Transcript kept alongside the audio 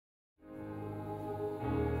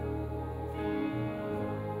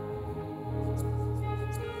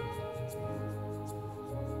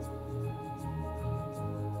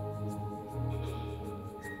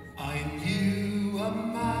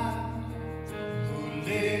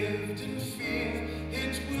lived in fear.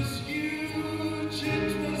 It was huge,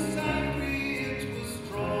 it was angry, it was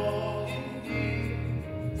drawing near.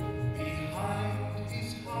 Behind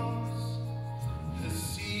his house, the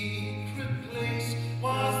secret place,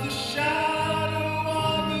 was the shadow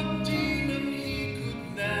of a demon he could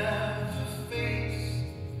never face.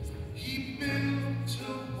 He built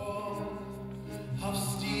a wall of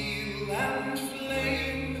steel and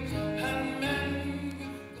flame, and men.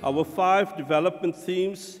 Our 5 development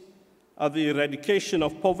themes are the eradication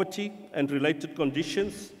of poverty and related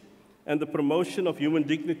conditions, and the promotion of human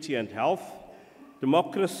dignity and health,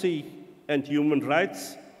 democracy and human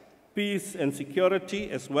rights, peace and security,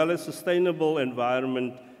 as well as sustainable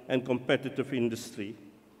environment and competitive industry.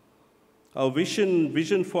 Our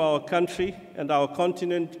vision for our country and our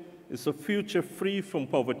continent is a future free from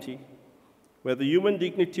poverty, where the human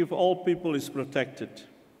dignity of all people is protected,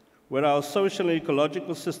 where our social and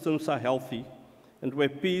ecological systems are healthy, and where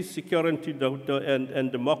peace, security,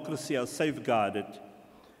 and democracy are safeguarded.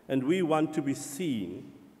 And we want to be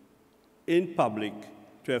seen in public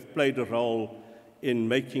to have played a role in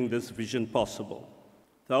making this vision possible.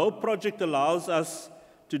 The HOPE project allows us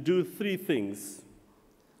to do 3 things: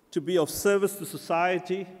 to be of service to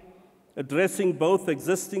society, addressing both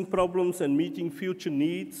existing problems and meeting future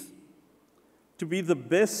needs, to be the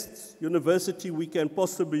best university we can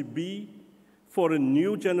possibly be for a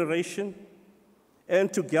new generation,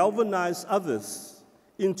 and to galvanize others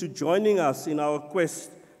into joining us in our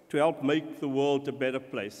quest to help make the world a better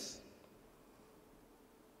place.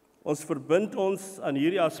 Ons verbind ons aan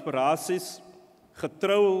hierdie aspirasies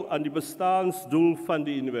getrou aan die bestaansdoel van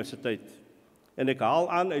die universiteit. En ek haal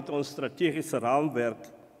aan uit ons strategiese raamwerk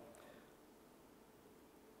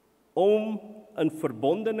om in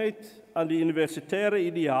verbondenheid aan die universitaire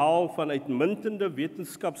ideaal van uitmuntende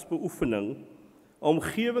wetenskapsbeoefening,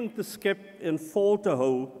 omgewing te skep en vol te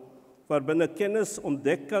hou, waarbinne kennis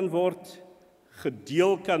ontdek kan word,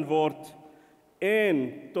 gedeel kan word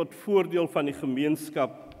en tot voordeel van die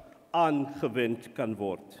gemeenskap aangewend kan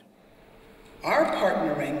word. Our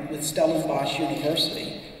partnering with Stellenbosch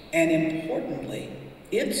University, and importantly,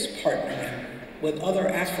 its partnering with other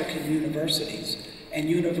African universities and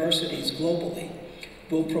universities globally,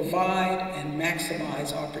 will provide and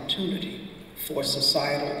maximize opportunity for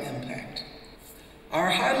societal impact. Our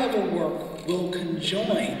high-level work will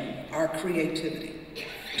conjoin our creativity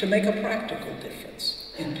to make a practical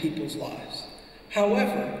difference in people's lives.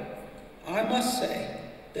 However, I must say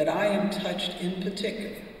that I am touched in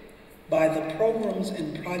particular by the programs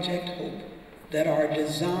in Project HOPE that are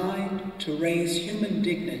designed to raise human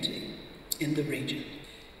dignity in the region.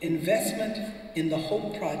 Investment in the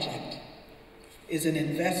HOPE project is an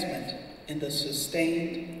investment in the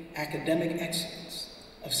sustained academic excellence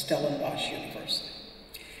of Stellenbosch University.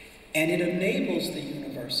 And it enables the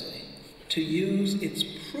university to use its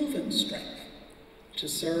proven strength to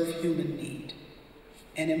serve human need,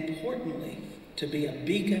 and importantly, to be a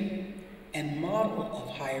beacon and model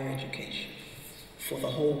of higher education for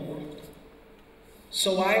the whole world.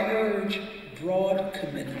 So I urge broad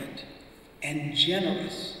commitment and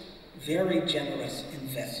generous, very generous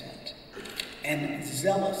investment and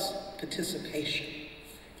zealous participation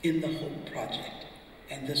in the HOPE project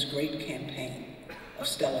and this great campaign of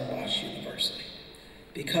Stellenbosch University.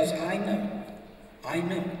 Because I know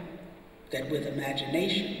that with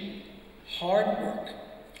imagination, hard work,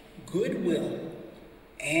 goodwill,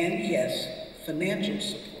 and yes, financial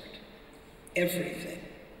support, everything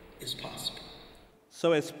is possible.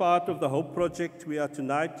 So as part of the HOPE project, we are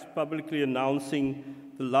tonight publicly announcing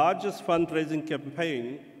the largest fundraising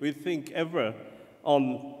campaign we think ever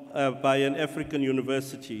by an African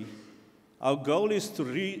university. Our goal is to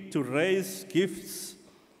raise gifts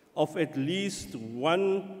of at least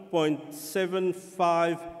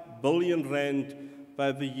 1.75 billion rand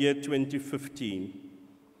by the year 2015.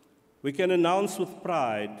 We can announce with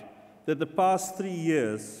pride that the past 3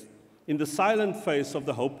 years, in the silent phase of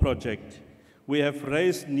the HOPE project, we have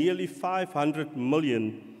raised nearly 500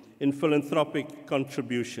 million in philanthropic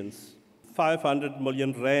contributions, 500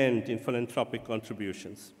 million rand in philanthropic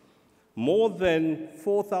contributions. More than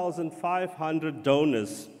 4,500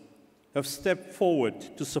 donors have stepped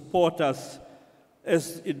forward to support us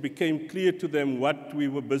as it became clear to them what we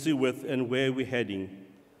were busy with and where we're heading.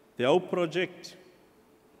 The HOPE project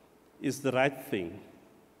is the right thing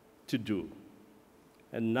to do.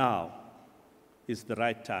 And now is the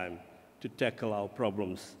right time to tackle our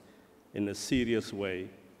problems in a serious way.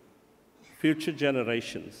 Future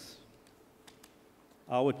generations,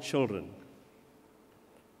 our children,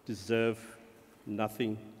 deserve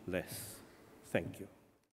nothing less. Thank you.